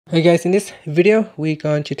Hey guys, in this video we're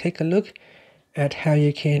going to take a look at how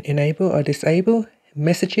you can enable or disable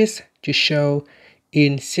messages to show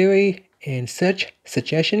in Siri and Search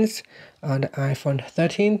suggestions on the iPhone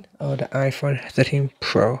 13 or the iPhone 13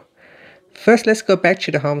 Pro. First, let's go back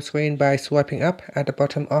to the home screen by swiping up at the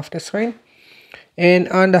bottom of the screen. And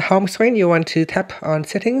on the home screen, you want to tap on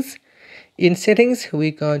Settings. In Settings,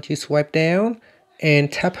 we're going to swipe down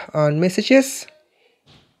and tap on Messages.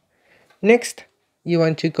 Next, you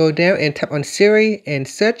want to go down and tap on Siri and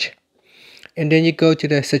Search. And then you go to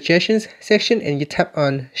the Suggestions section and you tap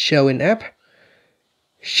on Show in App,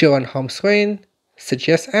 Show on Home Screen,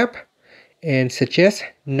 Suggest App, and Suggest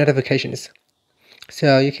Notifications.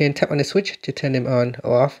 So you can tap on the switch to turn them on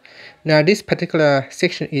or off. Now this particular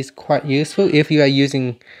section is quite useful if you are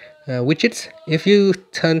using widgets. If you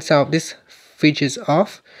turn some of these features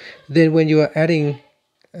off, then when you are adding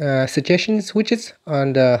suggestions widgets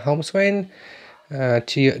on the home screen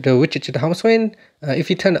to the widget to the home screen, if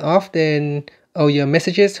you turn it off, then all your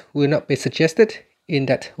messages will not be suggested in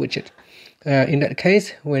that widget. In that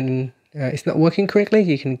case, when it's not working correctly,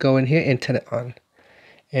 you can go in here and turn it on.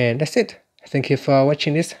 And that's it. Thank you for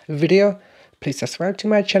watching this video. Please subscribe to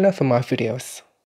my channel for more videos.